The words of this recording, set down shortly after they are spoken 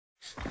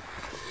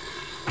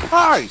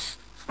Hey!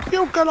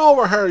 You get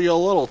over here, you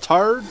little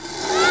turd!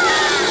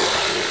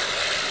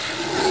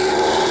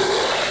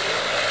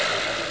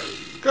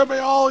 Give me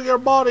all your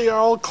money or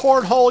I'll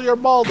cornhole your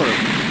mother!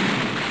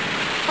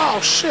 Oh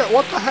shit,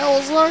 what the hell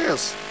is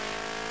this?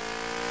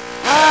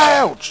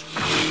 Ouch!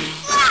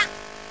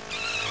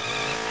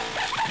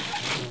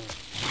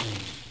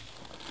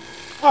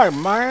 Hey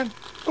man,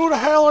 who the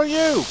hell are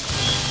you?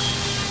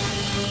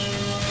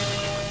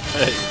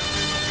 Hey,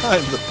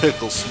 I'm the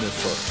pickle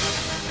sniffer.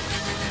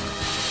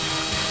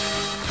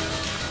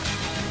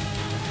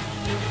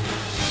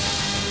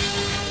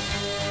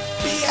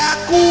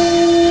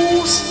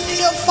 Pickle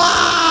sniffer!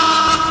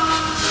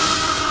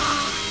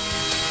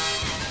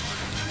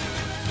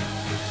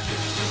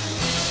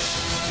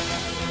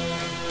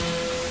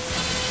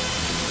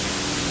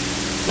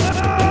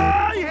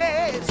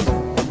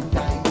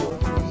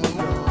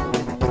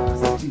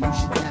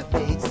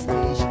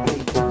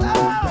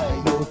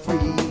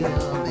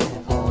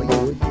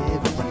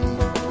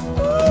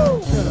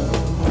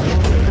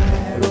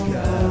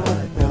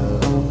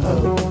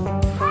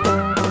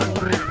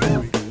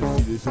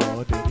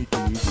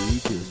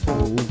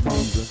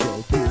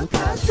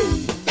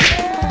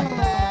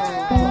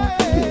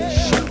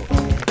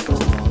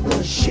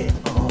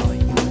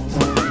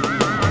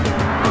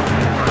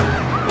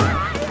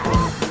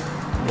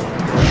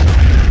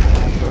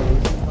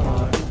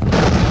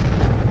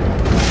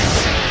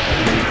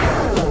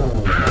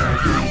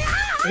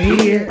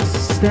 It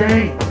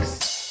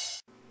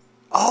stinks.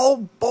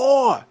 Oh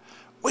boy,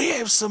 we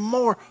have some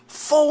more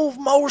full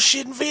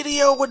motion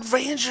video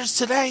adventures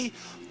today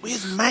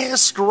with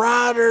Masked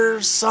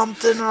Rider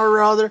something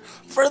or other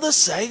for the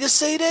Sega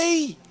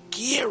CD.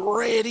 Get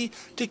ready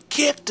to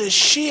kick the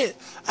shit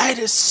out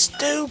of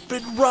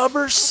stupid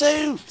rubber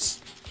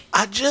suits.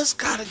 I just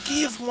gotta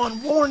give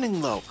one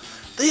warning though.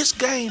 This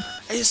game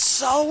is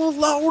so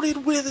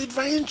loaded with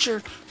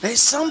adventure that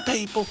some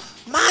people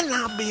might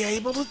not be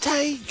able to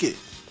take it.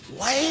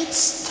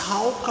 Let's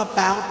talk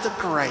about the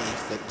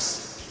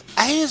graphics.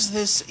 As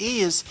this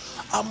is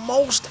a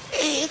most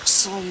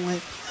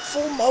excellent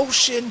full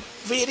motion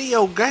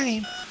video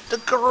game, the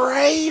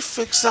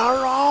graphics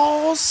are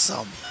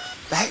awesome.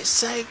 That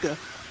Sega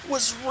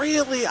was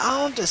really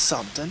onto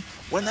something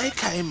when they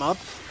came up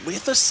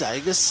with the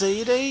Sega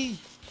CD.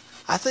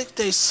 I think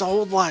they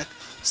sold like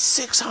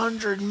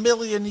 600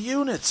 million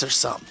units or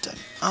something.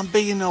 I'm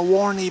being a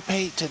warny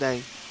Pete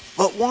today,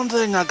 but one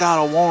thing I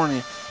gotta warn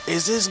you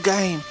is this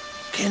game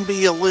can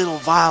be a little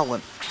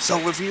violent.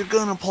 So if you're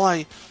gonna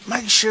play,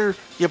 make sure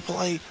you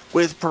play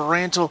with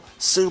parental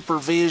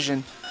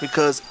supervision,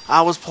 because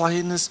I was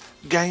playing this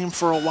game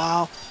for a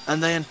while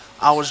and then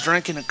I was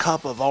drinking a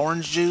cup of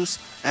orange juice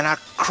and I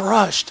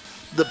crushed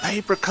the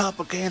paper cup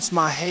against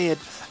my head,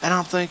 and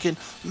I'm thinking,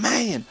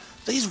 man,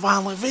 these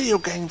violent video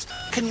games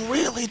can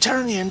really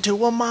turn you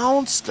into a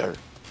monster.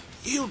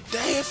 You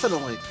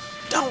definitely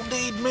don't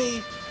need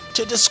me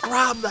to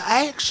describe the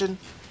action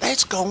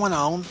that's going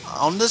on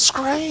the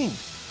screen.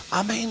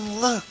 I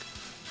mean, look,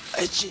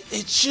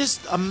 it's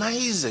just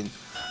amazing.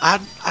 I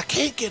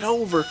can't get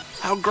over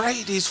how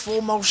great these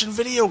full motion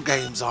video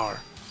games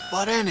are.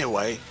 But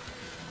anyway,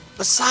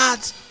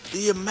 besides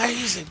the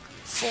amazing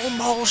full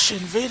motion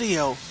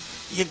video,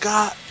 you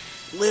got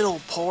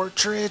little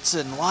portraits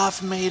and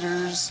life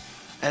meters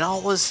and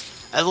all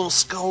this, a little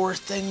score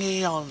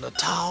thingy on the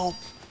top.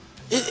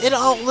 It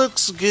all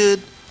looks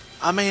good.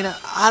 I mean,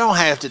 I don't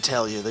have to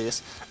tell you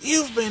this.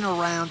 You've been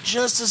around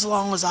just as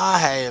long as I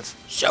have.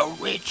 So,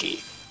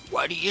 Richie,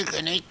 what are you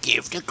gonna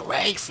give the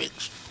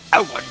graphics?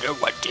 I wonder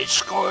what this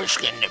score's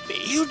gonna be.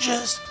 You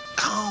just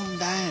calm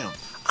down.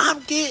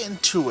 I'm getting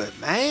to it,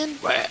 man.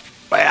 Well,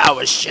 I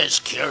was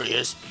just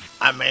curious.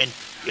 I mean,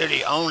 you're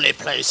the only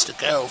place to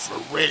go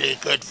for really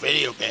good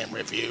video game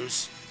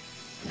reviews.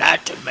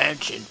 Not to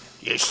mention,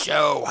 you're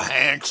so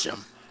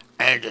handsome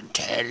and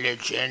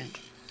intelligent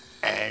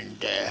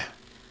and,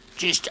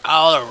 just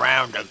all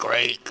around a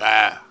great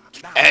guy.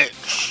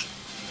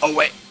 Oh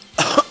wait.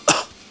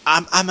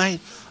 I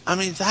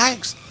mean,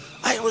 thanks.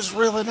 It was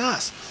really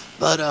nice.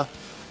 But,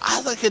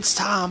 I think it's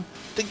time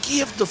to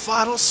give the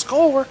final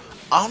score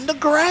on the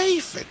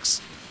graphics.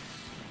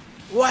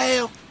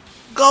 Well,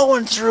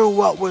 going through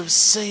what we've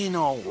seen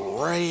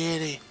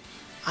already,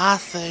 I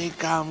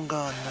think I'm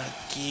gonna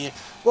give...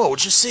 Whoa,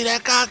 did you see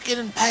that guy get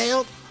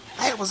impaled?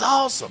 That was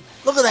awesome.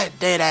 Look at that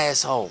dead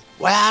asshole.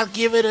 Well, I'd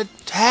give it a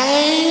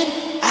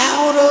 10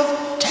 out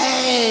of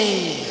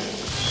 10.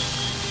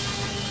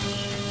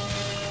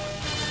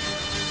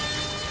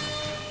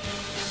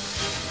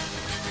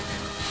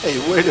 Hey,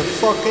 where the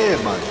fuck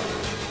am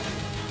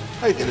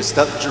I? I gotta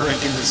stop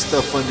drinking the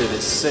stuff under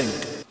the sink.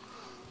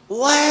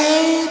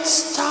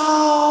 Let's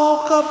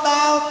talk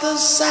about the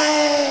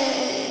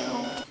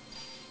sound.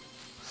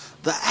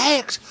 The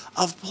act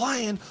of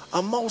playing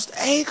a most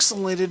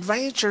excellent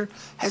adventure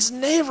has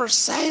never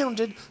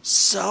sounded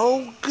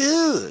so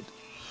good.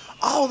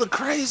 All the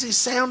crazy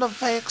sound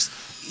effects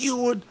you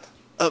would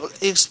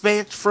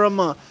expect from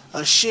a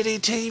shitty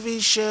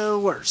TV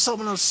show or some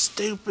of those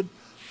stupid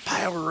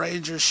Power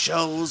Rangers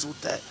shows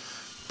with that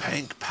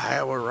pink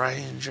Power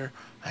Ranger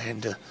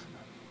and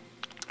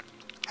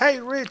Hey,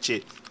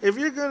 Richie, if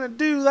you're gonna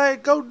do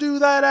that, go do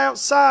that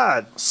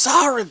outside.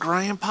 Sorry,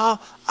 Grandpa.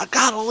 I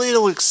got a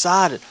little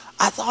excited.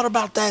 I thought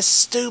about that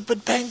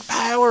stupid pink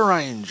Power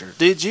Ranger.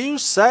 Did you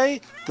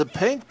say the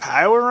pink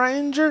Power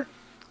Ranger?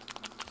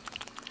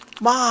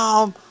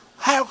 Mom,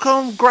 how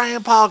come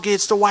Grandpa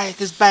gets to whack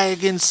his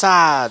bag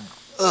inside?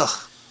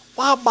 Ugh,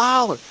 why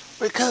bother?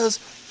 Because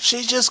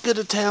she's just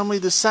gonna tell me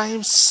the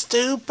same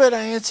stupid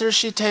answer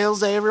she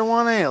tells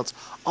everyone else.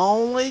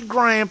 Only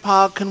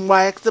Grandpa can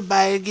whack the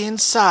bag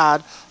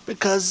inside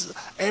because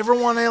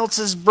everyone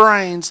else's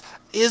brains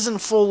isn't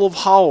full of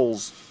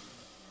holes.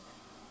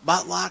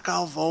 But like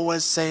I've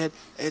always said,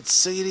 it's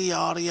CD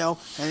audio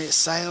and it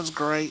sounds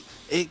great.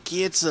 It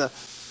gets a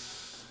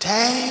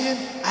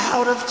 10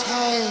 out of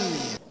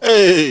 10.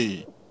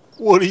 Hey,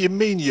 what do you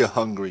mean you're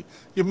hungry?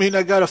 You mean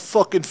I gotta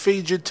fucking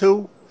feed you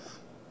too?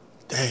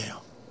 Damn.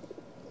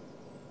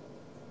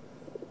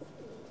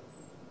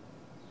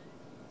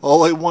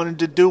 All I wanted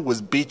to do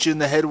was beat you in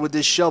the head with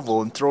this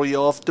shovel and throw you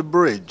off the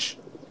bridge.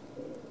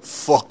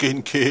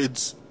 Fucking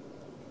kids.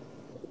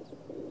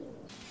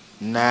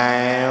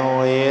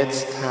 Now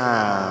it's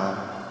time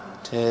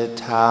to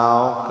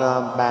talk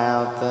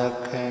about the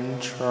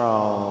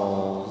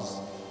controls.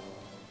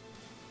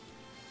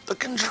 The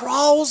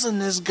controls in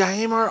this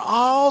game are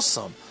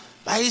awesome.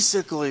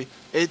 Basically,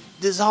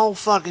 this whole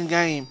fucking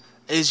game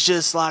is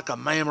just like a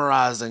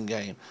memorizing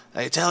game.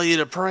 They tell you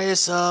to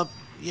press up,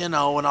 you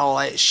know, and all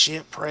that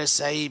shit, press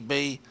A,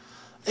 B.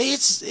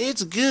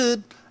 It's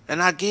good,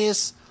 and I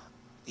guess,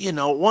 you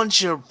know,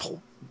 once you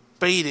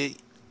beat it,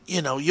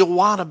 you know, you'll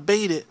want to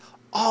beat it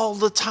all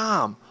the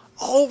time,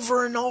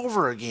 over and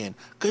over again,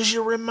 because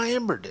you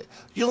remembered it.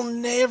 You'll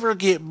never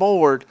get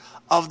bored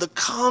of the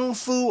kung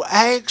fu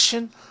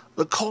action,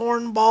 the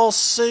cornball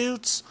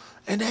suits,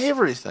 and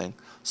everything.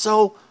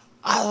 So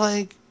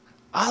I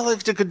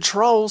think the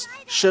controls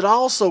should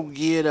also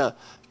get a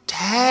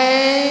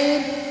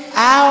 10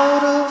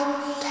 out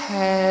of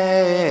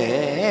 10.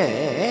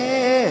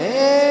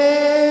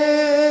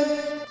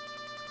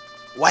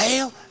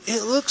 Well,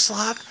 it looks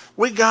like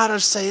we got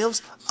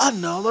ourselves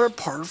another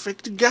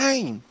perfect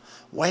game.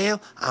 Well,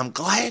 I'm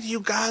glad you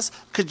guys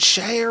could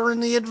share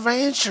in the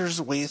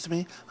adventures with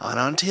me. And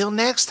until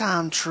next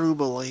time, true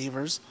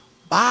believers,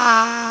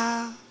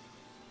 bye.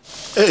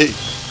 Hey,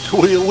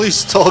 can we at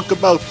least talk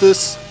about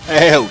this?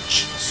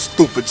 Ouch,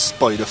 stupid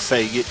spider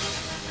faggot.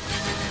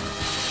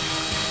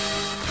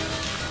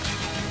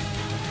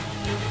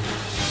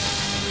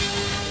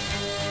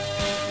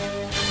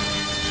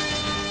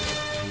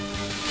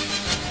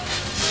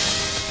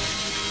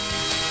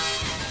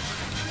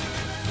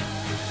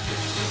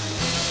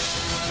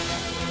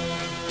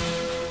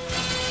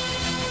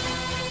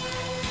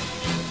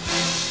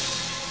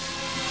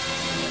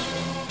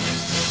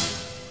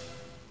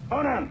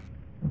 Conan,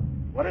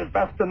 what is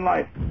best in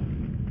life?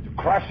 To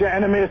crush your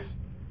enemies,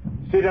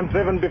 see them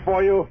driven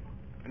before you,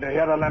 and to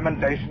hear the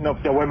lamentation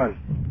of your women.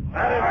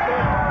 That is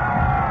good.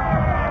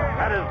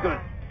 That is good.